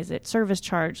pricing? Is it service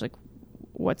charge? Like,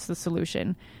 what's the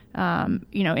solution?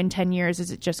 In 10 years,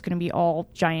 is it just going to be all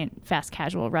giant fast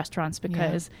casual restaurants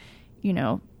because,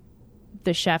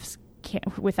 the chefs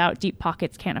can't, without deep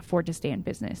pockets, can't afford to stay in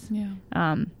business.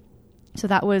 Yeah. So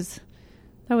that was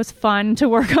fun to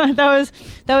work on. That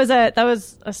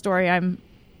was a story I'm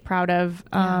proud of.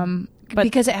 But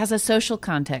because it has a social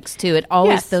context too. It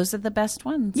always those are the best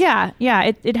ones. Yeah.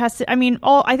 It has to. I mean,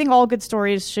 I think all good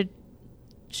stories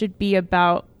should be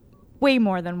about way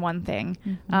more than one thing.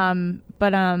 And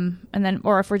then,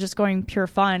 or if we're just going pure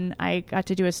fun, I got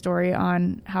to do a story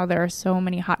on how there are so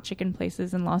many hot chicken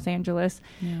places in Los Angeles,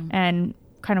 and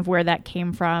kind of where that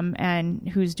came from and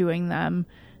who's doing them.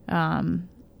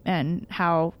 And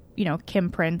how, Kim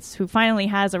Prince, who finally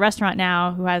has a restaurant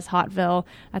now, who has Hotville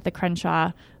at the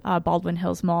Crenshaw, Baldwin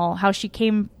Hills Mall, how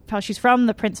she's from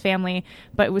the Prince family,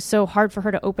 but it was so hard for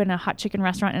her to open a hot chicken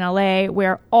restaurant in LA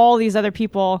where all these other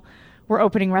people were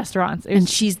opening restaurants. And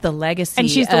she's the legacy.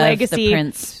 The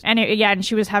Prince. And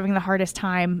she was having the hardest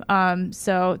time.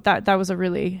 So that was a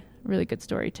really, really good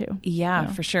story too. Yeah,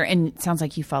 for sure. And it sounds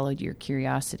like you followed your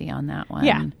curiosity on that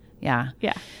one. Yeah.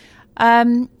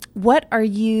 What are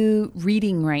you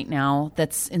reading right now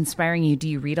that's inspiring you? Do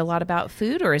you read a lot about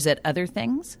food, or is it other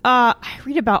things? I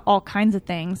read about all kinds of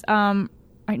things. Right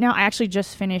now, I actually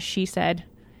just finished She Said.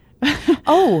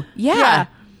 Oh, yeah.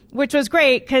 Which was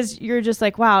great because you're just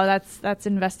like, wow, that's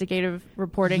investigative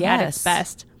reporting at its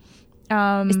best.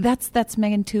 That's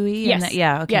Megan Twohey? Yes. Okay.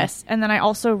 Yes. And then I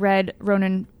also read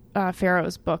Ronan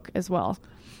Farrow's book as well.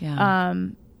 Yeah.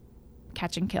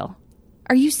 Catch and Kill.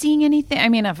 Are you seeing anything? I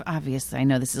mean, obviously, I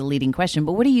know this is a leading question,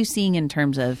 but what are you seeing in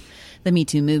terms of the Me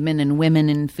Too movement and women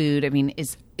in food? I mean,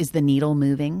 is the needle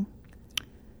moving?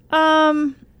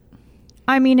 I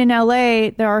mean, in LA,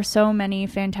 there are so many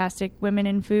fantastic women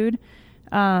in food.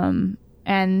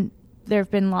 And there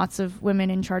have been lots of women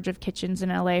in charge of kitchens in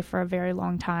LA for a very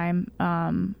long time,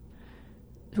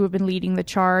 who have been leading the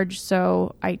charge.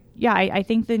 So I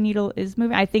think the needle is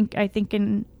moving. I think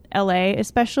in LA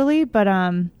especially, but,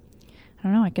 I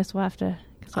don't know. I guess we'll have to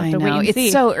wait and see.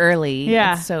 It's so early.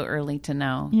 Yeah. It's so early to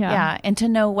know. Yeah. And to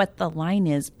know what the line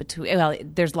is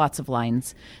between, there's lots of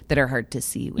lines that are hard to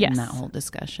see in that whole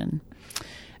discussion.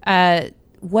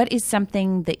 What is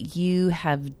something that you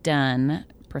have done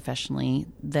professionally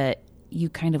that you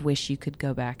kind of wish you could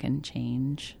go back and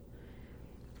change?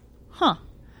 I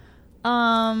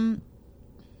don't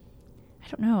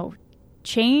know.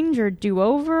 Change or do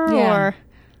over or...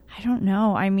 I don't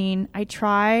know. I mean,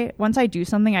 once I do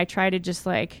something, I try to just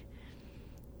like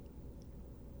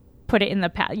put it in the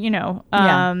past,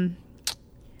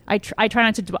 I try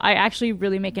not to, I actually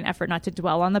really make an effort not to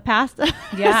dwell on the past.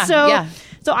 Yeah.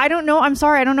 So I don't know. I'm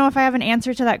sorry. I don't know if I have an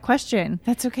answer to that question.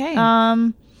 That's okay.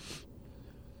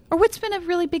 Or what's been a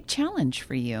really big challenge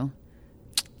for you?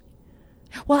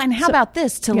 Well, and how about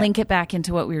this, to link it back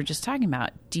into what we were just talking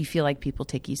about? Do you feel like people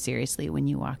take you seriously when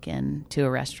you walk into a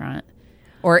restaurant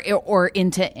or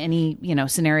into any,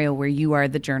 scenario where you are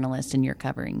the journalist and you're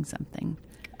covering something?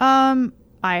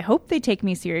 I hope they take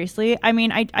me seriously. I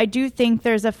mean, I do think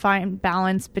there's a fine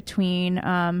balance between,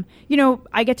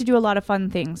 I get to do a lot of fun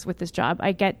things with this job.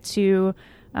 I get to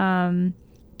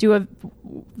do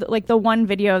the one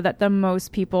video that the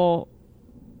most people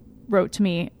wrote to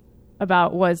me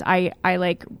about was I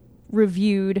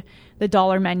reviewed the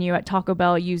dollar menu at Taco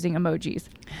Bell using emojis.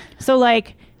 So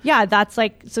that's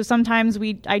so sometimes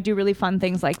I do really fun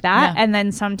things like that. Yeah. And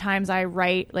then sometimes I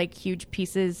write huge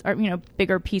pieces or,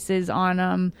 bigger pieces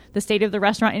on the state of the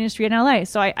restaurant industry in LA.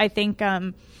 So I think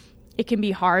it can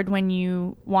be hard when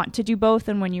you want to do both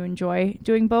and when you enjoy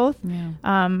doing both,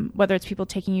 whether it's people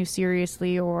taking you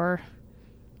seriously or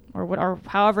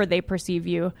however they perceive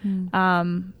you.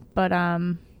 But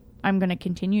I'm going to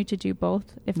continue to do both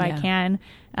if I can.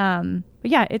 But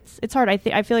yeah, it's hard. I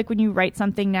feel like when you write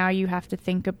something now, you have to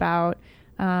think about,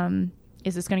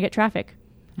 is this going to get traffic?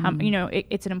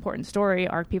 It's an important story.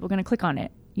 Are people going to click on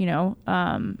it?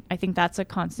 I think that's a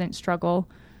constant struggle.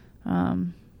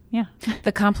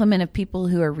 The compliment of people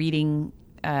who are reading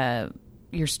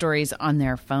your stories on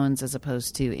their phones as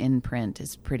opposed to in print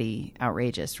is pretty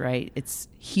outrageous, right? It's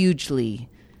hugely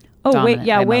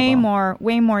way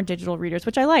more digital readers,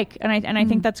 which I like, and I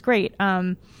think that's great.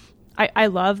 I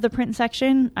love the print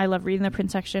section. I love reading the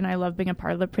print section. I love being a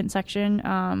part of the print section.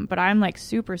 But I'm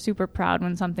super, super proud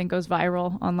when something goes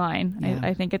viral online. Yeah.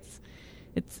 I think it's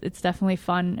definitely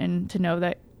fun, and to know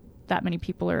that many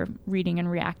people are reading and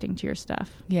reacting to your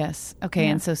stuff. Yes. Okay.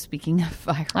 Yeah. And so speaking of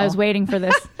viral, I was waiting for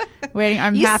this.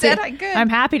 I'm happy. Said I could. I'm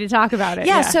happy to talk about it.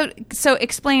 Yeah. So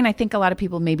explain. I think a lot of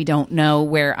people maybe don't know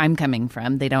where I'm coming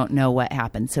from. They don't know what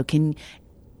happened. So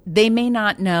they may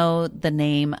not know the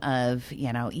name of,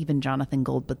 even Jonathan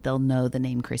Gold, but they'll know the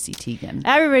name Chrissy Teigen.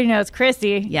 Everybody knows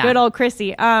Chrissy. Yeah. Good old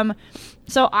Chrissy.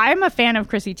 So I'm a fan of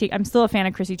Chrissy Teigen. I'm still a fan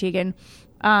of Chrissy Teigen.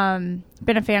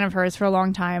 Been a fan of hers for a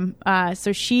long time.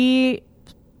 So she,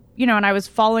 and I was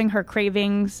following her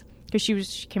cravings because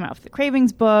she came out with the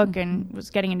Cravings book and was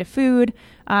getting into food.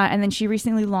 And then she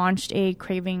recently launched a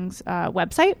Cravings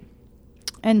website.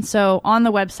 And so on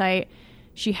the website,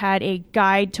 she had a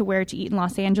guide to where to eat in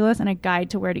Los Angeles and a guide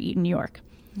to where to eat in New York.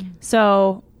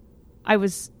 So I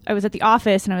was at the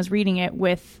office and I was reading it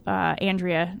with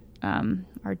Andrea,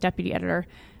 our deputy editor,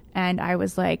 and I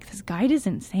was like, this guide is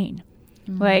insane.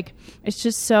 It's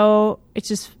just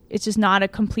not a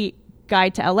complete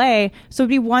guide to LA. So it'd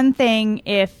be one thing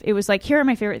if it was here are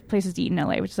my favorite places to eat in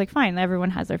LA, which is fine. Everyone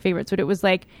has their favorites, but it was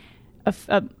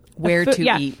where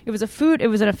to eat. It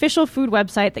was an official food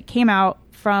website that came out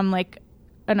from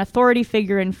an authority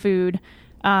figure in food,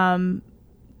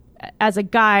 as a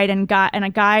guide, and a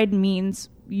guide means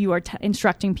you are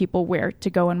instructing people where to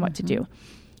go and what to do.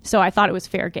 So I thought it was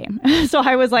fair game. So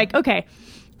I was like, okay,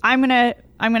 I'm gonna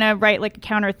write a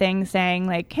counter thing saying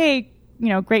hey,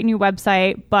 great new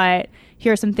website, but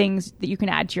here are some things that you can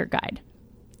add to your guide.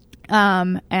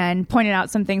 And pointed out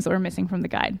some things that were missing from the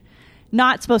guide.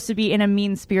 Not supposed to be in a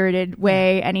mean-spirited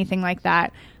way, anything like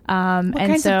that. What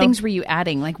kinds of things were you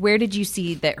adding? Where did you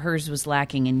see that hers was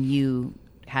lacking and you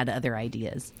had other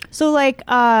ideas? So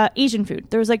Asian food.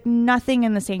 There was nothing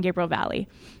in the San Gabriel Valley.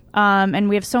 And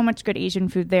we have so much good Asian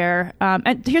food there.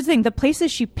 And here's the thing, the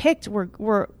places she picked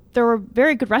there were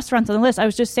very good restaurants on the list. I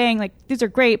was just saying these are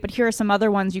great, but here are some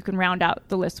other ones you can round out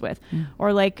the list with.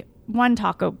 Or one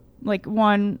taco,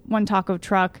 one taco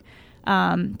truck.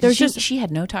 She had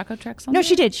no taco trucks on No, there?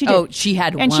 she did. Oh, she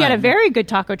had one. And she had a very good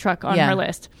taco truck on her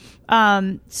list.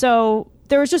 So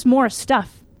there was just more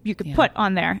stuff you could put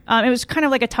on there. It was kind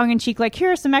of a tongue-in-cheek,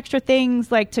 here are some extra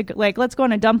things, let's go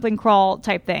on a dumpling crawl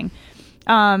type thing.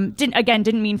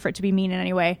 Didn't mean for it to be mean in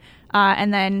any way.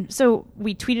 And then, so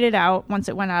we tweeted it out once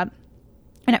it went up.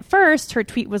 And at first, her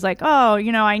tweet was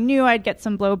I knew I'd get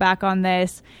some blowback on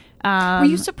this. Were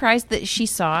you surprised that she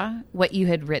saw what you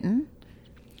had written?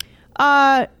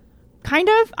 Kind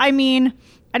of. I mean,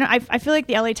 I feel like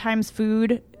the LA Times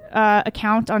food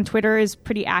account on Twitter is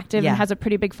pretty active and has a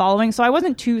pretty big following. So I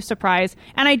wasn't too surprised.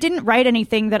 And I didn't write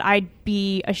anything that I'd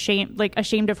be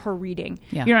ashamed of her reading.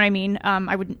 Yeah. You know what I mean?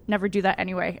 I would never do that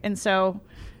anyway. And so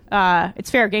it's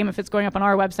fair game if it's going up on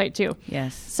our website too.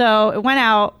 Yes. So it went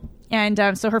out.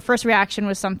 And so her first reaction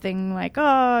was something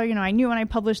I knew when I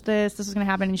published this was going to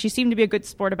happen. And she seemed to be a good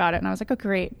sport about it. And I was like, oh,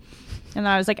 great. And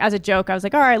I was as a joke, I was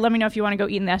all right, let me know if you want to go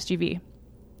eat in the SGV.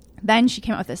 Then she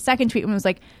came out with a second tweet and was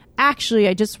actually,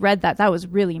 I just read that. That was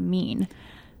really mean.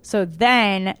 So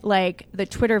then, the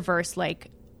Twitterverse,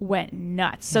 went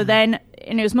nuts. So then,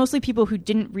 and it was mostly people who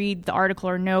didn't read the article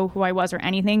or know who I was or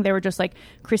anything. They were just like,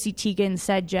 Chrissy Teigen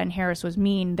said Jen Harris was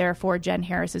mean, therefore Jen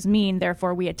Harris is mean,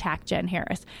 therefore we attack Jen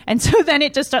Harris. And so then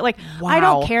it just started like, I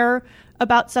don't care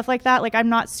about stuff like that. Like, I'm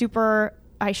not super,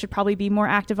 I should probably be more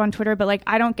active on Twitter, but like,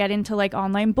 I don't get into like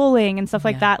online bullying and stuff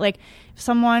like that. Like, if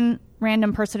someone,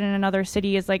 random person in another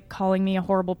city is like calling me a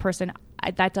horrible person,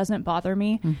 that doesn't bother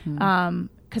me.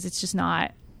 Because it's just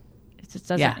not, it just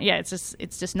doesn't,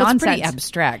 it's just nonsense. It's pretty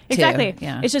abstract too. Exactly.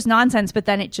 It's just nonsense. But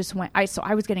then it just went, so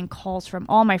I was getting calls from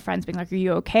all my friends being like, are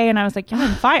you okay? And I was like, yeah,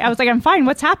 I'm fine. I was like, I'm fine.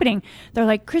 What's happening? They're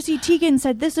like, Chrissy Teigen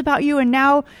said this about you and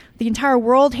now the entire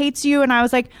world hates you. And I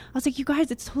was like, you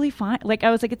guys, it's totally fine. Like,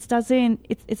 I was like,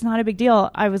 it's not a big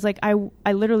deal. I was like,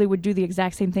 I literally would do the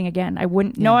exact same thing again. I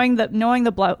wouldn't, knowing the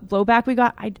blowback we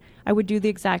got, I would do the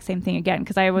exact same thing again.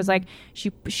 Cause I was like,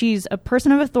 she's a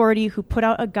person of authority who put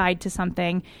out a guide to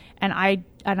something. And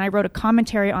I wrote a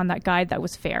commentary on that guide that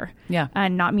was fair,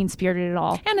 and not mean spirited at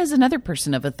all. And as another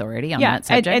person of authority on that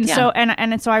subject,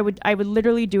 and so I would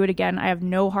literally do it again. I have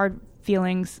no hard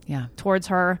feelings towards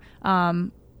her.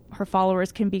 Her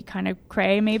followers can be kind of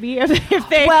cray, maybe if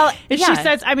she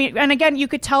says. I mean, and again, you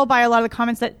could tell by a lot of the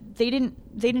comments that they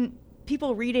didn't.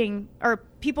 People reading or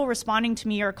people responding to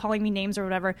me or calling me names or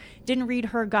whatever didn't read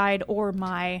her guide or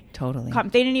my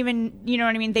they didn't even, you know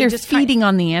what I mean? They're just feeding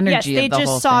on the energy. Yes, of the they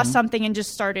whole just saw thing. something and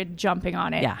just started jumping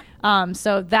on it. Yeah.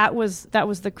 So that was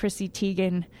the Chrissy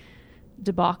Teigen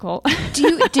debacle.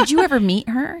 Did you ever meet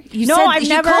her? I've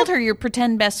never called her your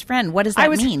pretend best friend. What does that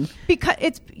mean? Because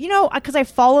it's, because I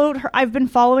followed her. I've been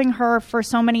following her for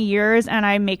so many years, and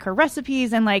I make her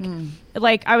recipes and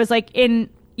like I was like in.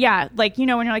 Yeah, like, when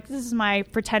you're like, this is my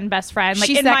pretend best friend. Like,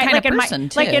 she's in that my, kind like of in person, my,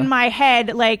 too. like in my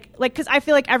head, like, because I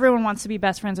feel like everyone wants to be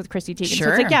best friends with Chrissy Teigen. Sure.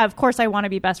 So it's like, yeah, of course I want to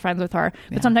be best friends with her,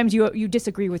 but sometimes you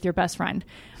disagree with your best friend.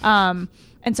 And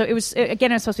so it was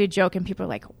supposed to be a joke, and people are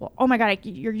like, well, oh my god,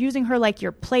 you're using her like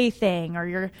your plaything, or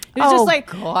it was just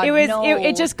like, God,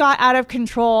 it just got out of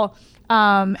control.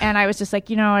 And I was just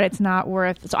like, you know what, it's not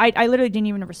worth. So I literally didn't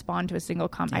even respond to a single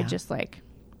comment. I just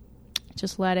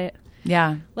let it.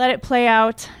 Yeah. Let it play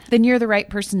out. Then you're the right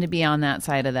person to be on that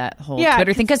side of that whole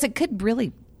Twitter thing, because it could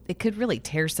really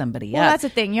tear somebody up. Well, that's the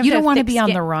thing. You don't want to be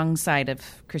on the wrong side of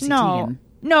Chrissy Teigen.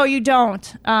 No, you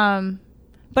don't.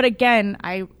 But again,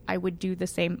 I would do the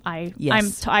same.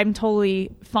 I'm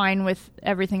totally fine with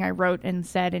everything I wrote and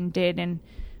said and did, and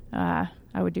I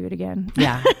would do it again.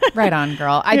 Yeah, right on,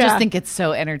 girl. I just think it's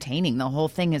so entertaining. The whole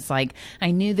thing is like, I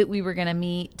knew that we were going to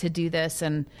meet to do this,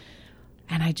 and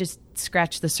I just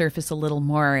scratched the surface a little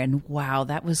more, and wow,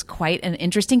 that was quite an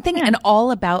interesting thing, and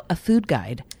all about a food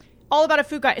guide. All about a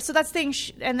food guide. So that's the thing.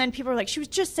 And then people were like, she was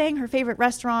just saying her favorite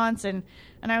restaurants, and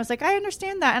I was like, I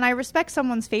understand that, and I respect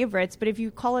someone's favorites, but if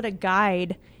you call it a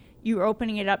guide, you're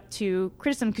opening it up to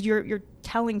criticism, because you're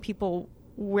telling people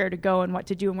where to go and what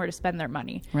to do and where to spend their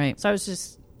money. Right. So I was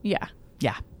just, yeah.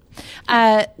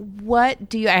 What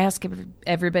do you? I ask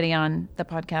everybody on the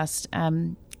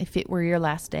podcast. If it were your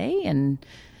last day and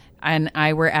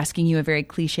I were asking you a very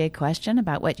cliche question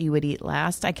about what you would eat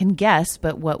last, I can guess,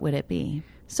 but what would it be?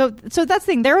 So that's the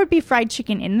thing. There would be fried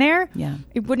chicken in there. Yeah.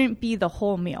 It wouldn't be the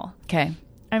whole meal. Okay.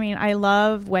 I mean, I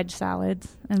love wedge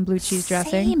salads and blue cheese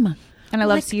dressing. Same. And I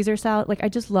love Caesar salad. Like, I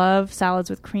just love salads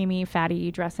with creamy,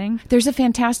 fatty dressing. There's a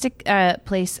fantastic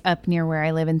place up near where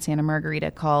I live in Santa Margarita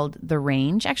called The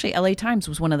Range. Actually, LA Times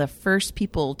was one of the first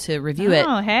people to review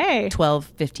it 12,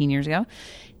 15 years ago.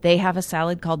 They have a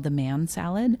salad called the Man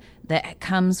Salad that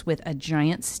comes with a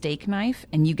giant steak knife,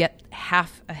 and you get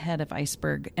half a head of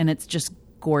iceberg, and it's just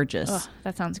gorgeous. Oh,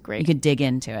 that sounds great. You could dig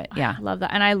into it. Yeah. I love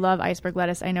that. And I love iceberg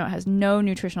lettuce. I know it has no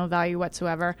nutritional value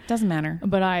whatsoever. Doesn't matter.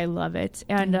 But I love it.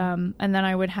 And and then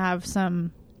I would have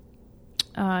some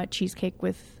cheesecake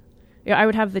with... I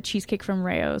would have the cheesecake from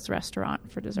Rayo's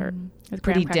restaurant for dessert with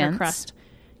graham cracker crust.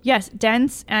 Yes,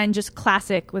 dense and just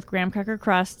classic with graham cracker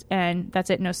crust, and that's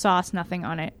it. No sauce, nothing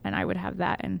on it. And I would have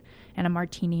that and a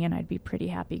martini, and I'd be pretty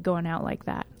happy going out like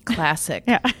that. Classic.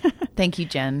 Yeah. Thank you,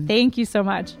 Jen. Thank you so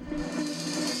much.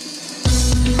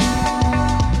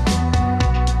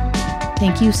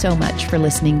 Thank you so much for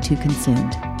listening to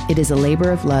Consumed. It is a labor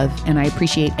of love, and I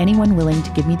appreciate anyone willing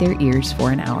to give me their ears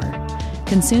for an hour.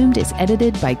 Consumed is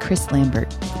edited by Chris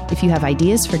Lambert. If you have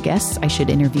ideas for guests I should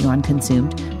interview on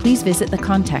Consumed, please visit the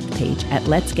contact page at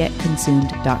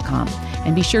letsgetconsumed.com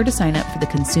and be sure to sign up for the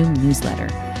Consumed newsletter.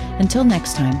 Until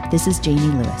next time, this is Jamie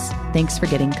Lewis. Thanks for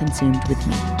getting consumed with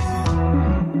me.